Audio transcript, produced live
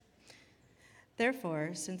Therefore,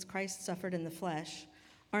 since Christ suffered in the flesh,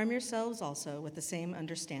 arm yourselves also with the same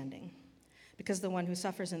understanding, because the one who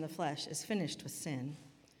suffers in the flesh is finished with sin,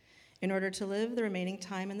 in order to live the remaining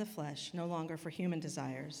time in the flesh no longer for human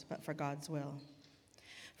desires, but for God's will.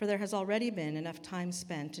 For there has already been enough time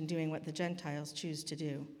spent in doing what the Gentiles choose to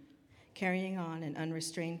do, carrying on an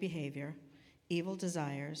unrestrained behavior, evil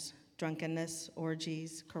desires, drunkenness,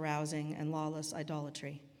 orgies, carousing, and lawless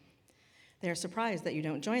idolatry. They are surprised that you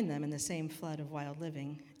don't join them in the same flood of wild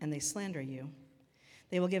living, and they slander you.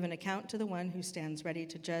 They will give an account to the one who stands ready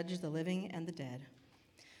to judge the living and the dead.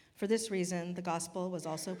 For this reason, the gospel was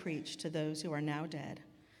also preached to those who are now dead,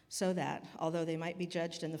 so that, although they might be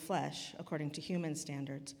judged in the flesh according to human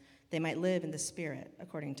standards, they might live in the spirit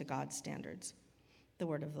according to God's standards. The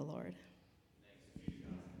word of the Lord.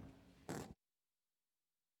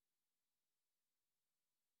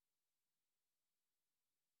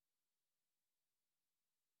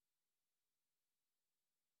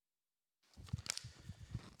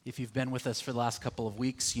 If you've been with us for the last couple of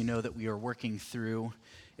weeks, you know that we are working through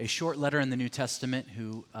a short letter in the New Testament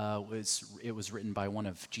it was written by one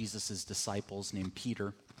of Jesus' disciples named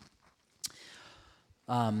Peter.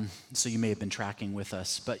 So you may have been tracking with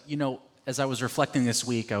us. But, you know, as I was reflecting this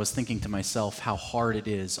week, I was thinking to myself how hard it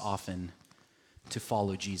is often to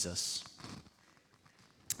follow Jesus.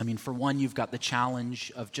 I mean, for one, you've got the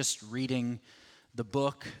challenge of just reading the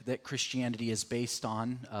book that Christianity is based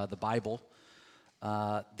on, the Bible.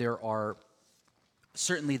 There are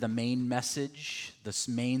certainly the main message, this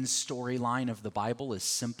main storyline of the Bible is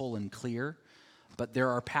simple and clear, but there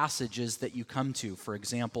are passages that you come to. For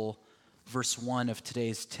example, verse 1 of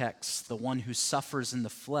today's text, the one who suffers in the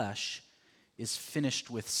flesh is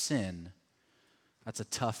finished with sin. I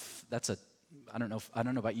don't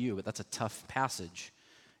know about you, but that's a tough passage.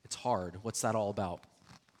 It's hard. What's that all about?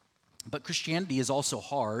 But Christianity is also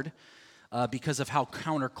hard because of how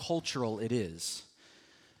countercultural it is.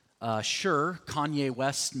 Sure, Kanye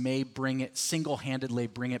West may single-handedly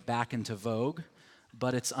bring it back into vogue,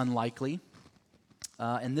 but it's unlikely.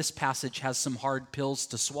 And this passage has some hard pills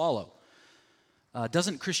to swallow.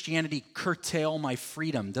 Doesn't Christianity curtail my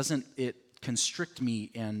freedom? Doesn't it constrict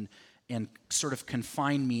me and sort of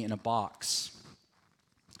confine me in a box?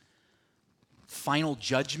 Final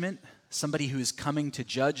judgment? Somebody who is coming to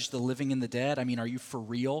judge the living and the dead? I mean, are you for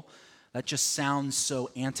real? That just sounds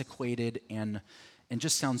so antiquated and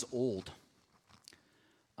just sounds old.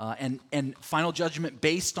 And final judgment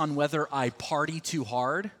based on whether I party too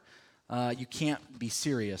hard, you can't be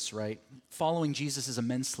serious, right? Following Jesus is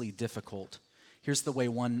immensely difficult. Here's the way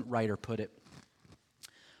one writer put it.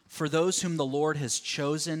 For those whom the Lord has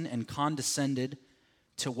chosen and condescended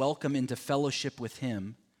to welcome into fellowship with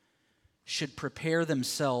him should prepare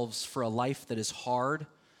themselves for a life that is hard,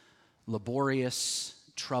 laborious,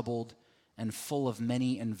 troubled, and full of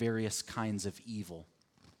many and various kinds of evil.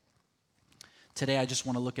 Today, I just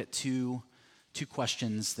want to look at two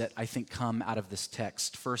questions that I think come out of this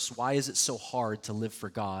text. First, why is it so hard to live for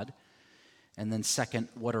God? And then second,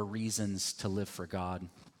 what are reasons to live for God?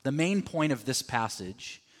 The main point of this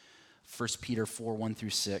passage, 1 Peter 4, 1 through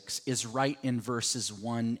 6, is right in verses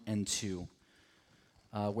 1 and 2,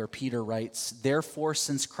 where Peter writes, Therefore,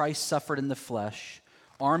 since Christ suffered in the flesh,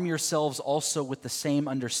 arm yourselves also with the same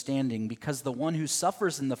understanding, because the one who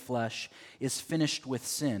suffers in the flesh is finished with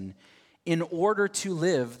sin, in order to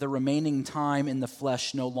live the remaining time in the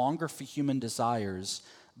flesh no longer for human desires,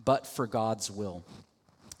 but for God's will.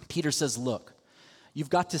 Peter says, look,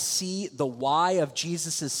 you've got to see the why of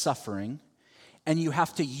Jesus' suffering, and you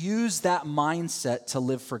have to use that mindset to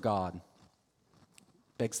live for God.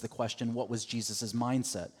 Begs the question, what was Jesus'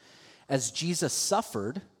 mindset? As Jesus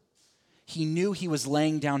suffered, he knew he was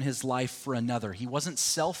laying down his life for another. He wasn't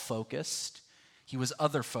self-focused. He was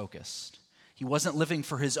other-focused. He wasn't living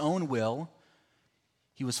for his own will.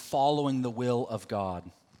 He was following the will of God.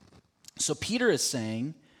 So Peter is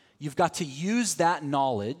saying, you've got to use that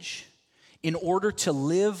knowledge in order to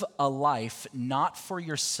live a life not for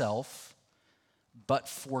yourself, but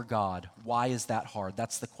for God. Why is that hard?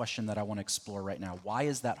 That's the question that I want to explore right now. Why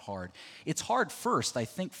is that hard? It's hard first, I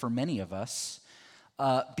think, for many of us,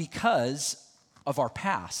 because of our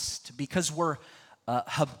past, because we're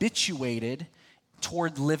habituated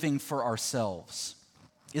toward living for ourselves.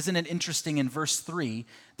 Isn't it interesting in verse 3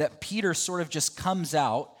 that Peter sort of just comes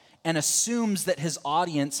out and assumes that his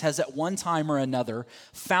audience has at one time or another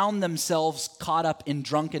found themselves caught up in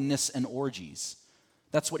drunkenness and orgies?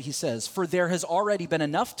 That's what he says. For there has already been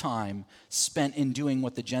enough time spent in doing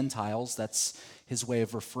what the Gentiles, that's his way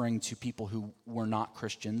of referring to people who were not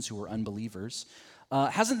Christians, who were unbelievers.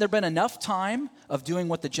 Hasn't there been enough time of doing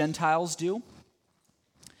what the Gentiles do?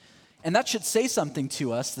 And that should say something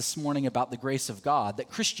to us this morning about the grace of God, that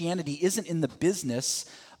Christianity isn't in the business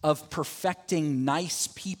of perfecting nice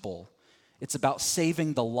people. It's about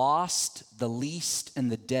saving the lost, the least,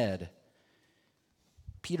 and the dead.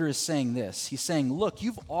 Peter is saying this. He's saying, look,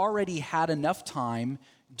 you've already had enough time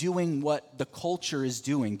doing what the culture is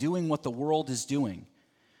doing what the world is doing.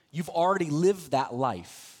 You've already lived that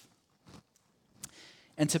life.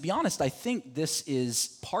 And to be honest, I think this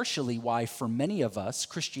is partially why for many of us,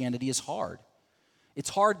 Christianity is hard. It's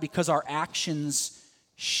hard because our actions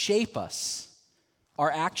shape us.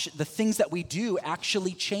 The things that we do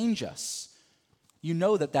actually change us. You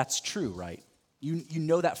know that that's true, right? You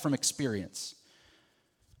know that from experience.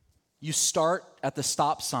 You start at the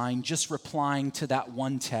stop sign just replying to that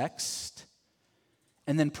one text,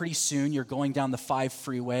 and then pretty soon you're going down the 5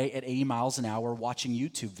 freeway at 80 miles an hour watching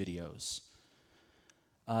YouTube videos.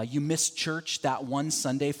 You missed church that one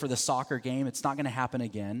Sunday for the soccer game. It's not going to happen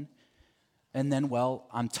again. And then, well,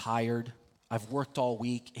 I'm tired. I've worked all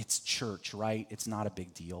week. It's church, right? It's not a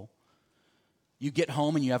big deal. You get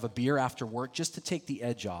home and you have a beer after work just to take the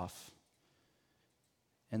edge off.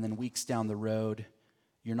 And then weeks down the road,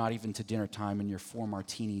 you're not even to dinner time and you're 4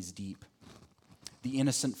 martinis deep. The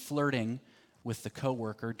innocent flirting with the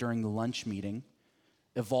coworker during the lunch meeting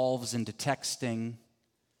evolves into texting,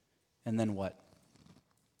 and then what?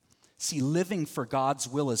 See, living for God's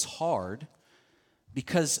will is hard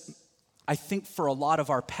because I think for a lot of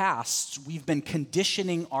our past, we've been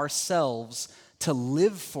conditioning ourselves to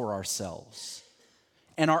live for ourselves,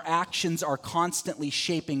 and our actions are constantly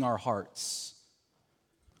shaping our hearts.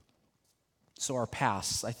 So our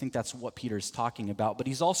past, I think that's what Peter's talking about. But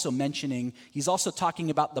he's also talking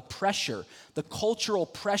about the pressure, the cultural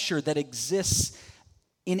pressure that exists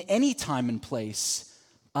in any time and place,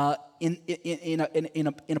 in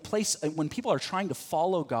a place when people are trying to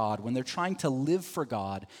follow God, when they're trying to live for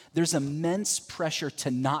God, there's immense pressure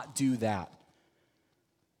to not do that.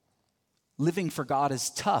 Living for God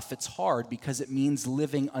is tough. It's hard because it means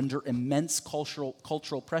living under immense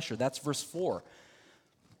cultural pressure. That's verse 4.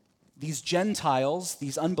 These Gentiles,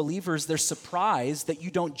 these unbelievers, they're surprised that you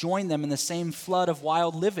don't join them in the same flood of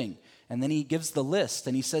wild living. And then he gives the list,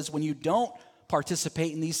 and he says, when you don't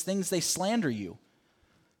participate in these things, they slander you.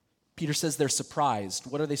 Peter says they're surprised.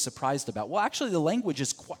 What are they surprised about? Well, actually, the language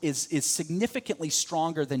is significantly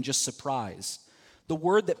stronger than just surprise. The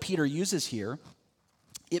word that Peter uses here,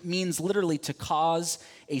 it means literally to cause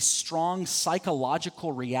a strong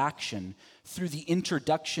psychological reaction through the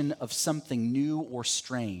introduction of something new or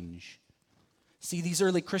strange. See, these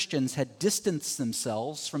early Christians had distanced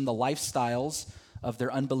themselves from the lifestyles of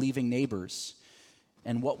their unbelieving neighbors.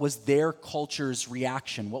 And what was their culture's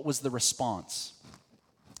reaction? What was the response?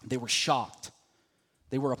 They were shocked.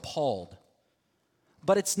 They were appalled.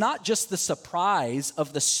 But it's not just the surprise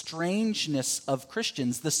of the strangeness of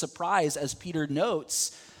Christians. The surprise, as Peter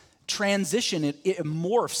notes, it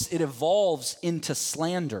morphs, it evolves into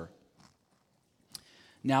slander.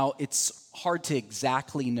 Now, it's hard to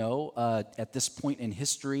exactly know at this point in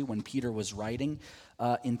history when Peter was writing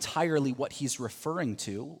entirely what he's referring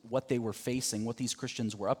to, what they were facing, what these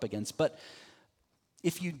Christians were up against. But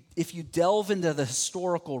if you delve into the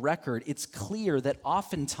historical record, it's clear that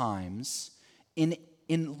oftentimes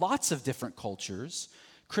in lots of different cultures,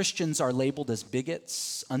 Christians are labeled as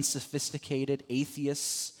bigots, unsophisticated,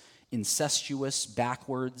 atheists, incestuous,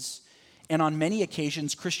 backwards. And on many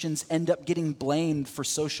occasions, Christians end up getting blamed for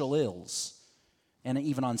social ills, and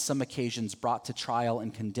even on some occasions brought to trial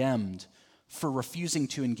and condemned for refusing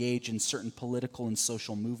to engage in certain political and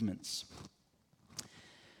social movements.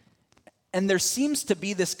 And there seems to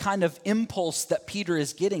be this kind of impulse that Peter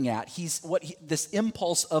is getting at. This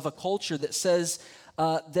impulse of a culture that says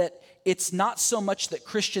that it's not so much that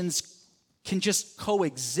Christians can just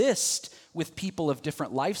coexist with people of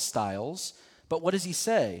different lifestyles, but what does he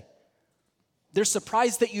say? They're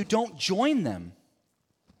surprised that you don't join them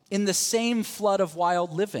in the same flood of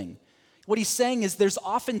wild living. What he's saying is there's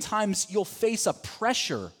oftentimes you'll face a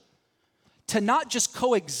pressure to not just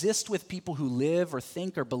coexist with people who live or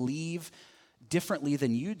think or believe differently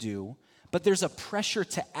than you do, but there's a pressure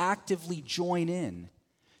to actively join in,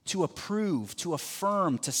 to approve, to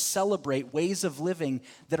affirm, to celebrate ways of living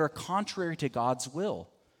that are contrary to God's will.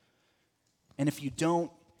 And if you don't,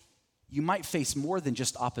 you might face more than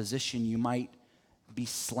just opposition, you might be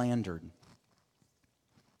slandered.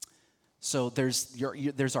 So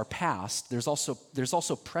there's our past. There's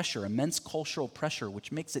also pressure, immense cultural pressure,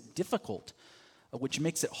 which makes it difficult, which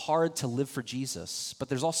makes it hard to live for Jesus. But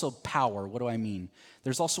there's also power. What do I mean?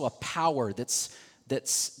 There's also a power that's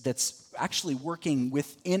actually working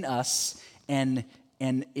within us and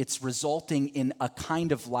and it's resulting in a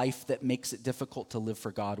kind of life that makes it difficult to live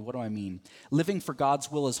for God. What do I mean? Living for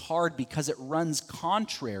God's will is hard because it runs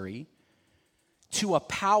contrary to a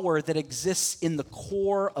power that exists in the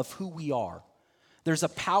core of who we are. There's a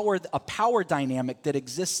power dynamic that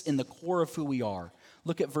exists in the core of who we are.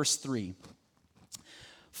 Look at verse 3.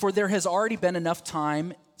 For there has already been enough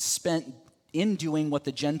time spent in doing what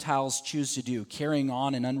the Gentiles choose to do, carrying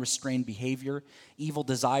on an unrestrained behavior, evil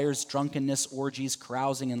desires, drunkenness, orgies,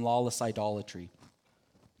 carousing, and lawless idolatry.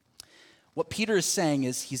 What Peter is saying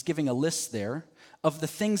is he's giving a list there of the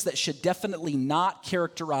things that should definitely not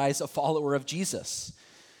characterize a follower of Jesus.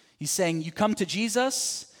 He's saying, you come to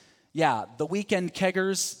Jesus, yeah, the weekend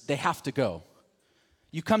keggers, they have to go.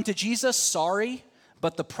 You come to Jesus, sorry,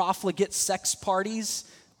 but the profligate sex parties,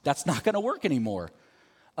 that's not going to work anymore.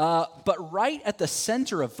 But right at the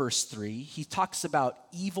center of verse 3, he talks about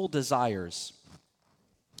evil desires.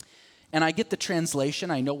 And I get the translation.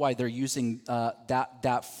 I know why they're using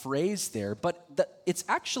that phrase there. But it's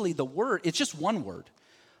actually the word. It's just one word.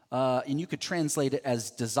 And you could translate it as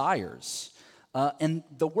desires. And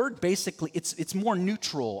the word basically, it's more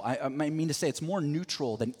neutral. I mean to say it's more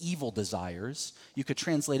neutral than evil desires. You could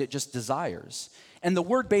translate it just desires. And the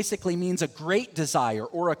word basically means a great desire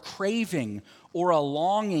or a craving or a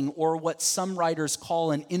longing or what some writers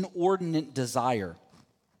call an inordinate desire.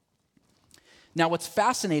 Now, what's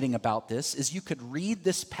fascinating about this is you could read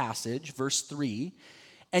this passage, verse 3,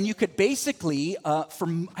 and you could basically,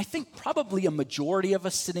 from I think probably a majority of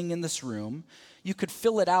us sitting in this room, you could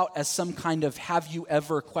fill it out as some kind of have you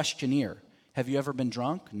ever questionnaire. Have you ever been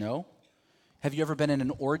drunk? No. Have you ever been in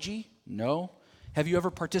an orgy? No. Have you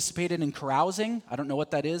ever participated in carousing? I don't know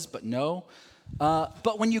what that is, but no.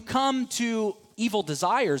 But when you come to evil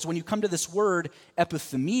desires, when you come to this word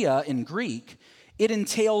epithumia in Greek, it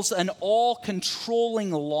entails an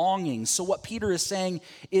all-controlling longing. So what Peter is saying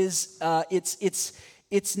is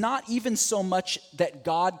it's not even so much that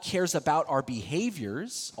God cares about our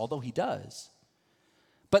behaviors, although he does,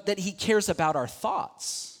 but that he cares about our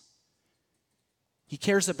thoughts. He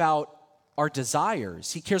cares about our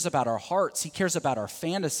desires. He cares about our hearts. He cares about our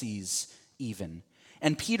fantasies even.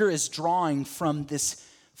 And Peter is drawing from this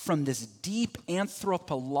deep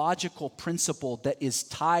anthropological principle that is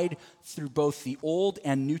tied through both the Old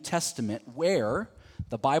and New Testament, where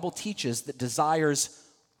the Bible teaches that desires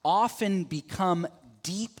often become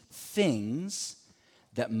deep things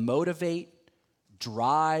that motivate,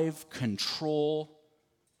 drive, control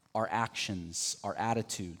our actions, our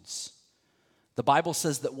attitudes. The Bible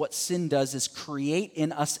says that what sin does is create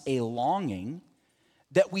in us a longing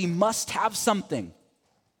that we must have something.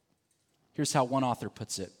 Here's how one author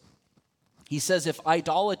puts it. He says, if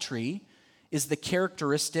idolatry is the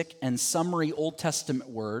characteristic and summary Old Testament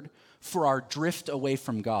word for our drift away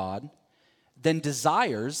from God, then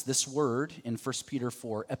desires, this word in 1 Peter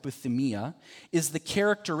 4, epithumia, is the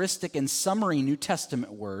characteristic and summary New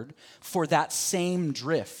Testament word for that same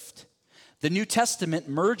drift. The New Testament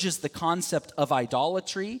merges the concept of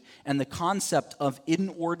idolatry and the concept of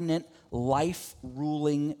inordinate,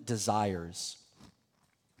 life-ruling desires.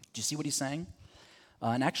 Do you see what he's saying?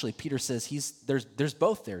 And actually, Peter says there's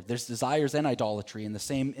both there. There's desires and idolatry in the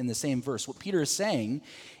same verse. What Peter is saying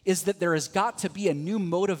is that there has got to be a new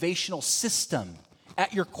motivational system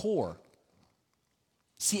at your core.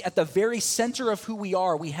 See, at the very center of who we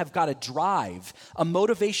are, we have got a drive, a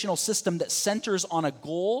motivational system that centers on a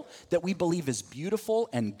goal that we believe is beautiful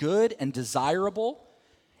and good and desirable.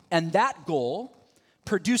 And that goal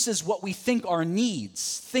produces what we think are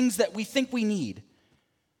needs, things that we think we need,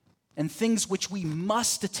 and things which we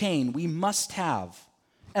must attain, we must have.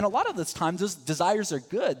 And a lot of those times, those desires are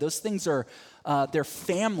good. Those things are their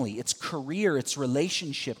family, it's career, it's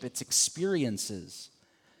relationship, it's experiences.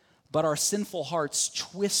 But our sinful hearts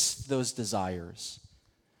twist those desires.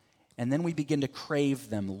 And then we begin to crave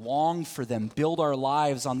them, long for them, build our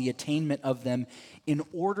lives on the attainment of them in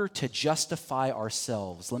order to justify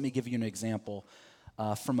ourselves. Let me give you an example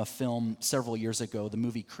from a film several years ago, the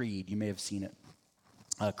movie Creed. You may have seen it.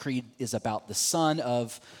 Creed is about the son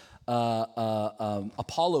of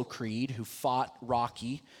Apollo Creed, who fought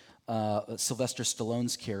Rocky, Sylvester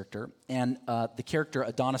Stallone's character, and the character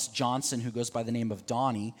Adonis Johnson, who goes by the name of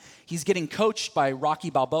Donnie. He's getting coached by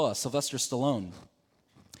Rocky Balboa, Sylvester Stallone.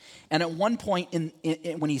 And at one point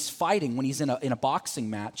when he's fighting, when he's in a boxing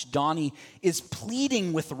match, Donnie is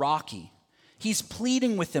pleading with Rocky. He's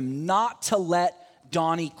pleading with him not to let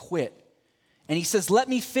Donnie quit. And he says, "Let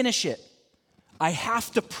me finish it. I have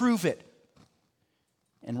to prove it."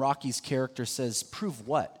 And Rocky's character says, "Prove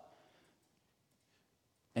what?"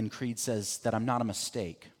 And Creed says that I'm not a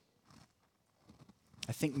mistake.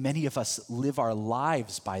 I think many of us live our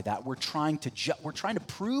lives by that. We're trying to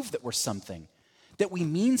prove that we're something, that we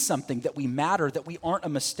mean something, that we matter, that we aren't a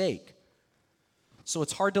mistake. So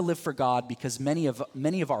it's hard to live for God because many of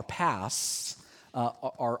our pasts,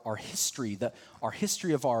 our history, our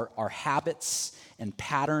history of our habits and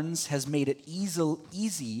patterns has made it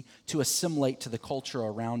easy to assimilate to the culture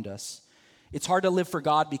around us. It's hard to live for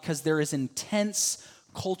God because there is intense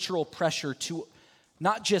cultural pressure to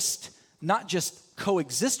not just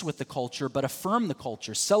coexist with the culture, but affirm the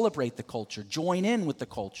culture, celebrate the culture, join in with the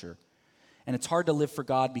culture. And it's hard to live for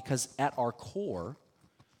God because at our core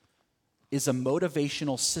is a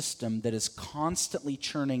motivational system that is constantly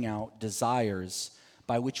churning out desires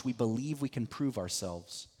by which we believe we can prove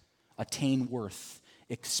ourselves, attain worth,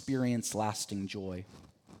 experience lasting joy.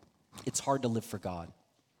 It's hard to live for God.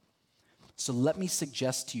 So let me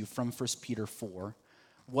suggest to you from 1 Peter 4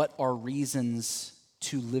 what are reasons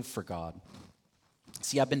to live for God.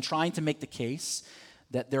 See, I've been trying to make the case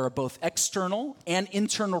that there are both external and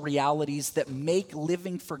internal realities that make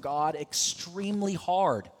living for God extremely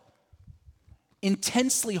hard,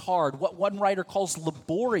 intensely hard, what one writer calls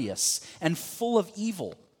laborious and full of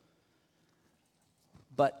evil.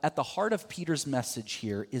 But at the heart of Peter's message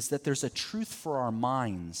here is that there's a truth for our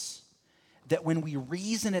minds, that when we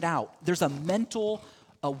reason it out, there's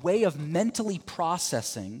a way of mentally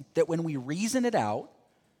processing that when we reason it out,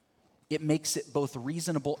 it makes it both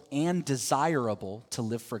reasonable and desirable to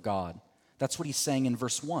live for God. That's what he's saying in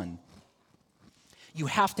verse 1. You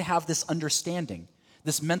have to have this understanding,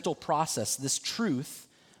 this mental process, this truth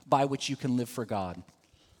by which you can live for God.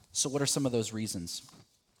 So what are some of those reasons?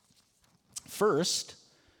 First,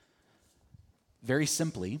 very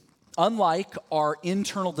simply, unlike our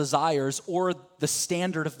internal desires or the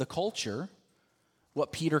standard of the culture,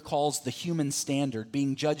 what Peter calls the human standard,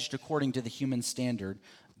 being judged according to the human standard,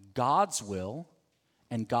 God's will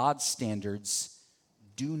and God's standards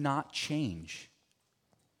do not change.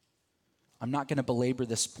 I'm not going to belabor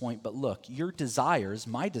this point, but look, your desires,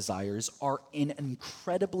 my desires, are an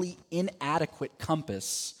incredibly inadequate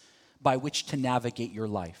compass by which to navigate your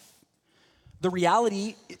life. The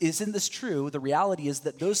reality, isn't this true? The reality is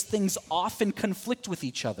that those things often conflict with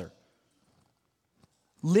each other.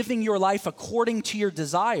 Living your life according to your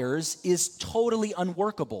desires is totally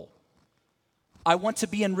unworkable. I want to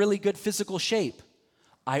be in really good physical shape.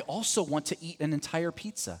 I also want to eat an entire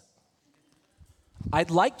pizza. I'd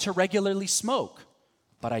like to regularly smoke,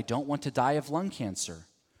 but I don't want to die of lung cancer.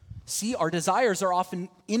 See, our desires are often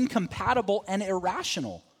incompatible and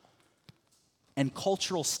irrational. And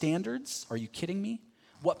cultural standards, are you kidding me?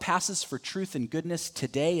 What passes for truth and goodness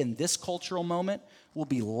today in this cultural moment will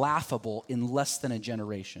be laughable in less than a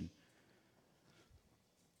generation.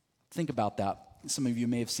 Think about that. Some of you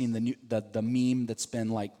may have seen the meme that's been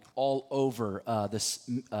like all over this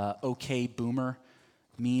okay boomer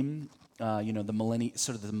meme.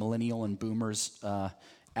 The millennial and boomers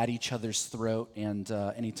at each other's throat, and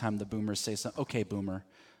anytime the boomers say something, okay boomer.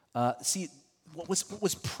 See, what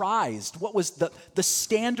was prized, what was the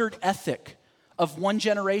standard ethic of one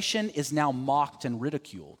generation is now mocked and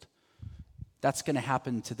ridiculed. That's going to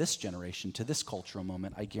happen to this generation, to this cultural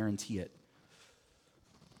moment, I guarantee it.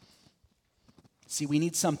 See, we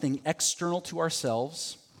need something external to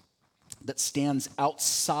ourselves that stands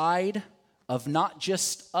outside of not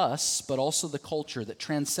just us, but also the culture, that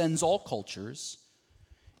transcends all cultures.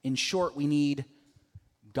 In short, we need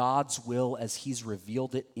God's will as he's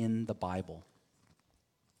revealed it in the Bible.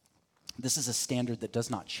 This is a standard that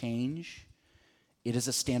does not change. It is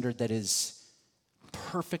a standard that is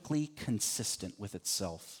perfectly consistent with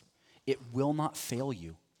itself. It will not fail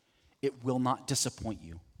you. It will not disappoint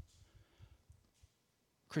you.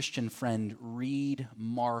 Christian friend, read,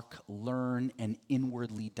 mark, learn, and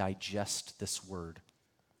inwardly digest this word.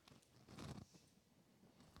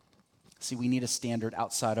 See, we need a standard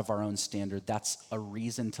outside of our own standard. That's a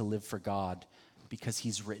reason to live for God because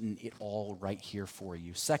he's written it all right here for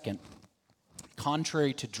you. Second,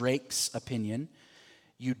 contrary to Drake's opinion,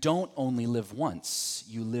 you don't only live once,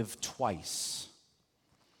 you live twice.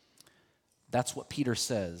 That's what Peter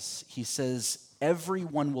says. He says,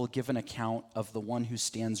 everyone will give an account of the one who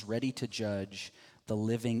stands ready to judge the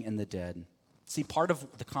living and the dead. See, part of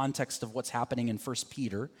the context of what's happening in 1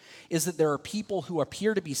 Peter is that there are people who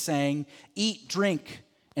appear to be saying, eat, drink,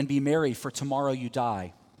 and be merry, for tomorrow you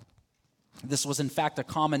die. This was in fact a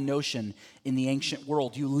common notion in the ancient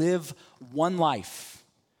world. You live one life,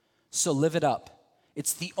 so live it up.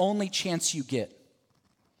 It's the only chance you get.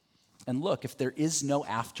 And look, if there is no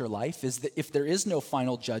afterlife, if there is no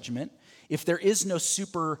final judgment, if there is no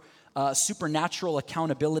super supernatural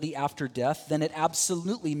accountability after death, then it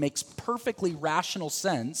absolutely makes perfectly rational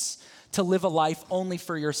sense to live a life only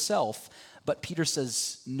for yourself. But Peter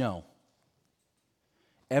says, no.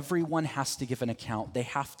 Everyone has to give an account. They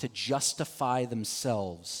have to justify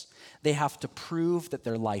themselves. They have to prove that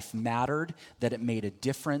their life mattered, that it made a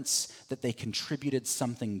difference, that they contributed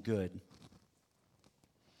something good.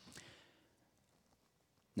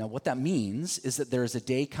 Now, what that means is that there is a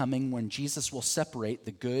day coming when Jesus will separate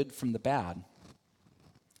the good from the bad.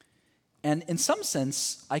 And in some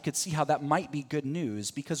sense, I could see how that might be good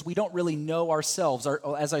news because we don't really know ourselves.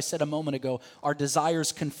 As I said a moment ago, our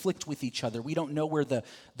desires conflict with each other. We don't know where the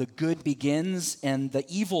good begins and the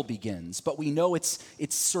evil begins, but we know it's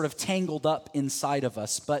sort of tangled up inside of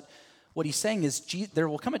us. But what he's saying is there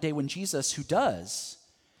will come a day when Jesus, who does,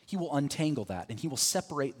 he will untangle that and he will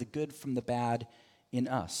separate the good from the bad in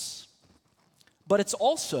us. But it's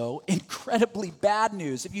also incredibly bad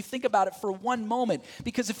news if you think about it for one moment,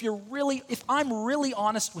 because if I'm really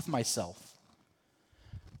honest with myself,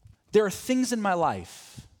 there are things in my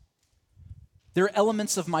life, there are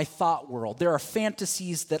elements of my thought world, there are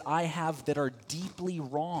fantasies that I have that are deeply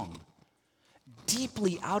wrong,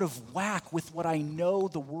 deeply out of whack with what I know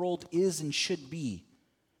the world is and should be.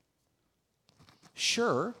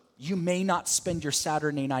 Sure, you may not spend your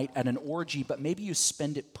Saturday night at an orgy, but maybe you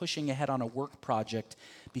spend it pushing ahead on a work project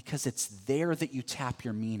because it's there that you tap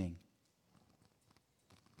your meaning.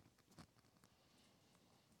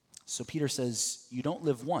 So Peter says, you don't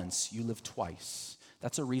live once, you live twice.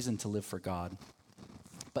 That's a reason to live for God.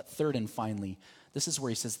 But third and finally, this is where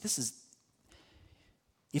he says,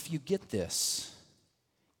 if you get this,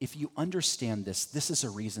 if you understand this is a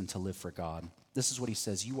reason to live for God. This is what he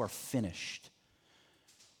says, you are finished.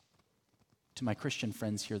 To my Christian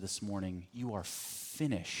friends here this morning, you are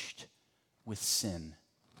finished with sin.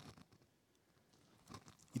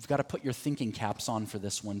 You've got to put your thinking caps on for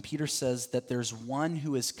this one. Peter says that there's one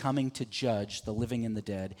who is coming to judge the living and the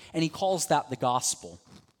dead, and he calls that the gospel.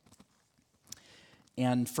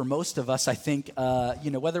 And for most of us, I think,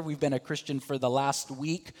 whether we've been a Christian for the last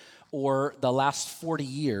week or the last 40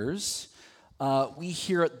 years, we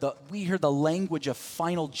hear the language of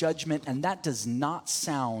final judgment, and that does not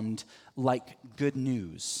sound like good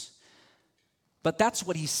news. But that's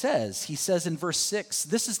what he says. He says in verse 6,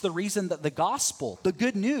 this is the reason that the gospel, the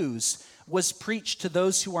good news, was preached to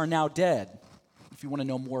those who are now dead. If you want to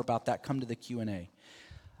know more about that, come to the Q&A.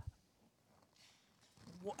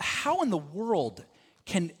 How in the world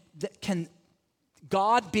can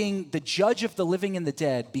God being the judge of the living and the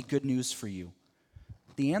dead be good news for you?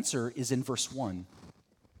 The answer is in verse 1.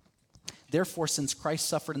 Therefore, since Christ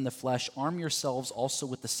suffered in the flesh, arm yourselves also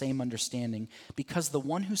with the same understanding, because the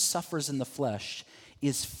one who suffers in the flesh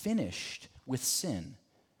is finished with sin.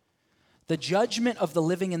 The judgment of the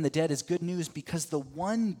living and the dead is good news because the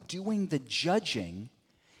one doing the judging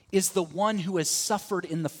is the one who has suffered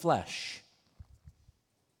in the flesh.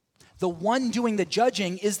 The one doing the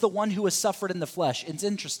judging is the one who has suffered in the flesh. It's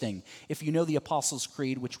interesting. If you know the Apostles'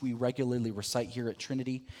 Creed, which we regularly recite here at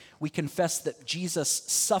Trinity, we confess that Jesus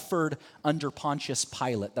suffered under Pontius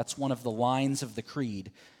Pilate. That's one of the lines of the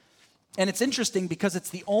Creed. And it's interesting because it's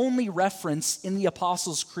the only reference in the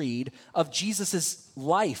Apostles' Creed of Jesus'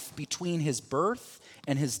 life between his birth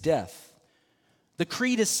and his death. The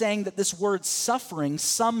Creed is saying that this word suffering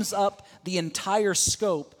sums up the entire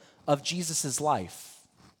scope of Jesus' life.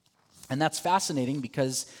 And that's fascinating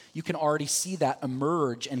because you can already see that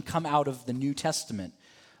emerge and come out of the New Testament.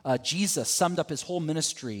 Jesus summed up his whole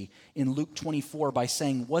ministry in Luke 24 by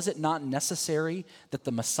saying, was it not necessary that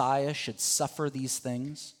the Messiah should suffer these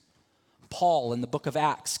things? Paul in the book of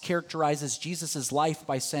Acts characterizes Jesus' life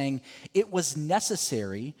by saying, it was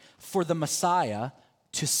necessary for the Messiah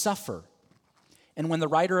to suffer. And when the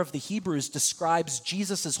writer of the Hebrews describes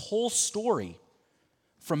Jesus' whole story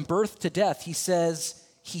from birth to death, he says,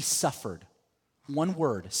 he suffered. One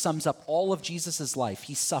word sums up all of Jesus' life.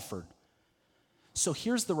 He suffered. So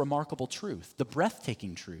here's the remarkable truth, the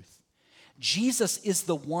breathtaking truth. Jesus is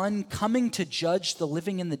the one coming to judge the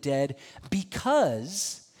living and the dead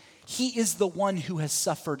because he is the one who has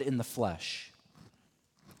suffered in the flesh.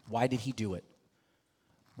 Why did he do it?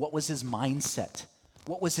 What was his mindset?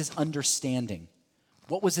 What was his understanding?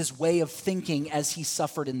 What was his way of thinking as he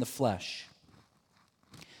suffered in the flesh?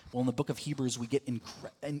 Well, in the book of Hebrews, we get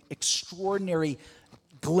an extraordinary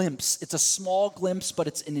glimpse. It's a small glimpse, but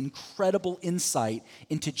it's an incredible insight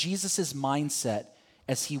into Jesus' mindset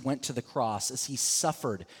as he went to the cross, as he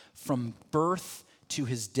suffered from birth to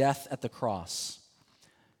his death at the cross.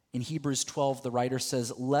 In Hebrews 12, the writer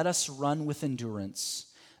says, let us run with endurance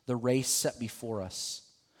the race set before us,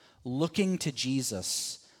 looking to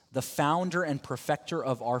Jesus, the founder and perfecter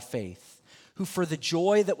of our faith, who for the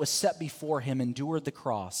joy that was set before him endured the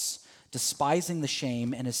cross, despising the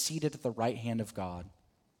shame, and is seated at the right hand of God.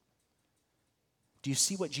 Do you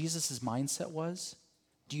see what Jesus' mindset was?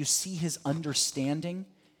 Do you see his understanding?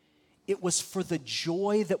 It was for the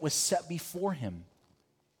joy that was set before him.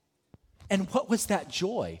 And what was that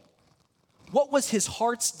joy? What was his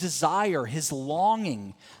heart's desire, his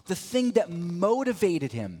longing, the thing that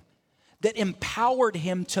motivated him, that empowered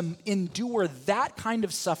him to endure that kind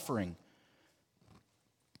of suffering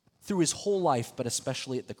through his whole life, but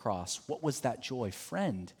especially at the cross? What was that joy?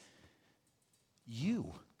 Friend,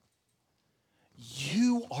 you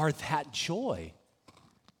are that joy.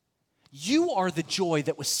 You are the joy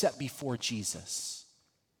that was set before Jesus.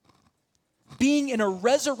 Being in a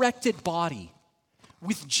resurrected body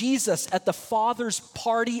with Jesus at the Father's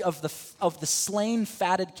party of the slain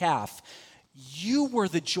fatted calf, you were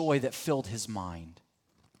the joy that filled his mind.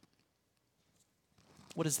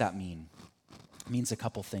 What does that mean? It means a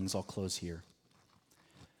couple things. I'll close here.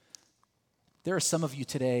 There are some of you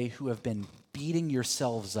today who have been beating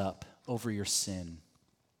yourselves up over your sin.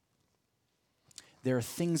 There are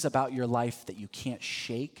things about your life that you can't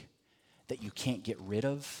shake, that you can't get rid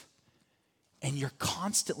of, and you're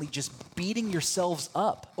constantly just beating yourselves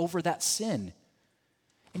up over that sin.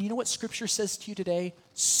 And you know what Scripture says to you today?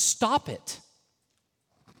 Stop it.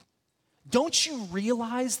 Don't you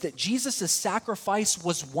realize that Jesus' sacrifice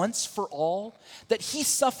was once for all? That he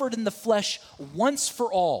suffered in the flesh once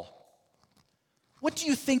for all? What do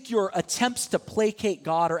you think your attempts to placate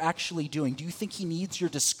God are actually doing? Do you think he needs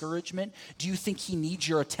your discouragement? Do you think he needs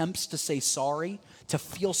your attempts to say sorry, to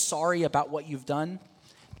feel sorry about what you've done?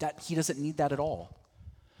 That he doesn't need that at all.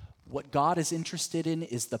 What God is interested in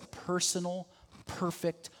is the personal,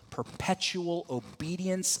 perfect, perpetual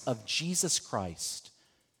obedience of Jesus Christ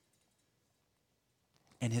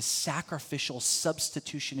and his sacrificial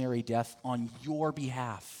substitutionary death on your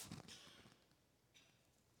behalf.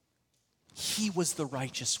 He was the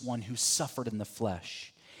righteous one who suffered in the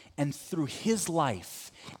flesh. And through his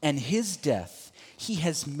life and his death, he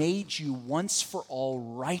has made you once for all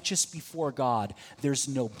righteous before God. There's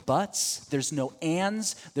no buts, there's no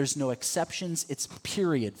ands, there's no exceptions. It's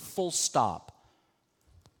period, full stop.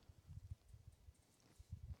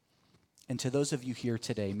 And to those of you here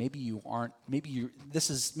today, maybe you've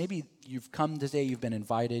come today, you've been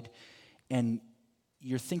invited, and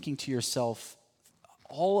you're thinking to yourself,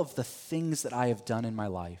 all of the things that I have done in my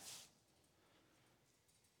life,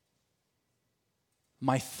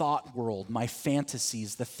 my thought world, my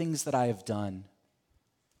fantasies, the things that I have done,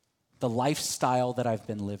 the lifestyle that I've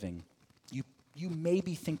been living, you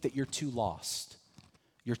maybe think that you're too lost,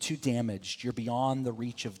 you're too damaged, you're beyond the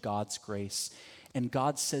reach of God's grace. And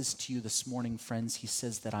God says to you this morning, friends, he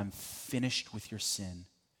says that I'm finished with your sin.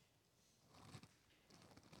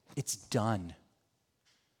 It's done.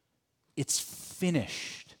 It's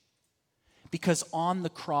finished. Because on the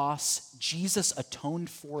cross, Jesus atoned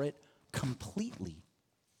for it completely.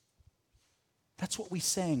 That's what we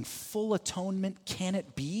sang. Full atonement, can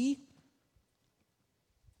it be?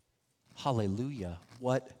 Hallelujah.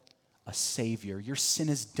 What a Savior. Your sin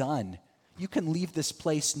is done. You can leave this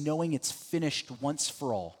place knowing it's finished once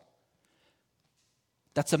for all.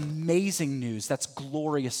 That's amazing news. That's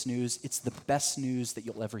glorious news. It's the best news that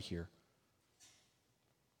you'll ever hear.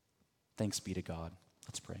 Thanks be to God.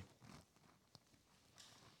 Let's pray.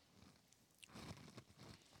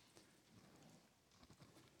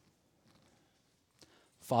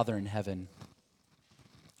 Father in heaven,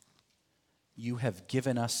 you have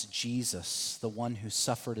given us Jesus, the one who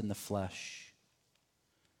suffered in the flesh,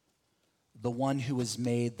 the one who has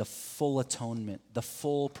made the full atonement, the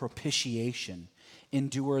full propitiation,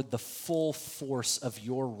 endured the full force of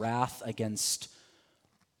your wrath against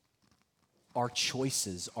our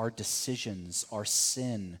choices, our decisions, our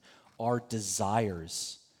sin, our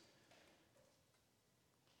desires.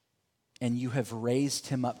 And you have raised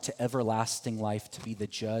him up to everlasting life to be the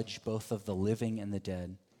judge both of the living and the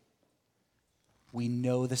dead. We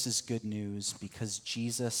know this is good news because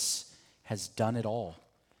Jesus has done it all.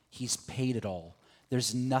 He's paid it all.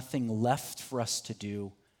 There's nothing left for us to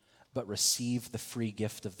do but receive the free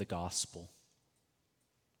gift of the gospel.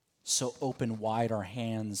 So open wide our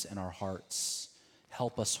hands and our hearts.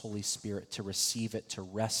 Help us, Holy Spirit, to receive it, to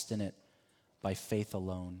rest in it by faith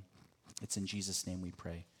alone. It's in Jesus' name we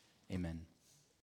pray. Amen.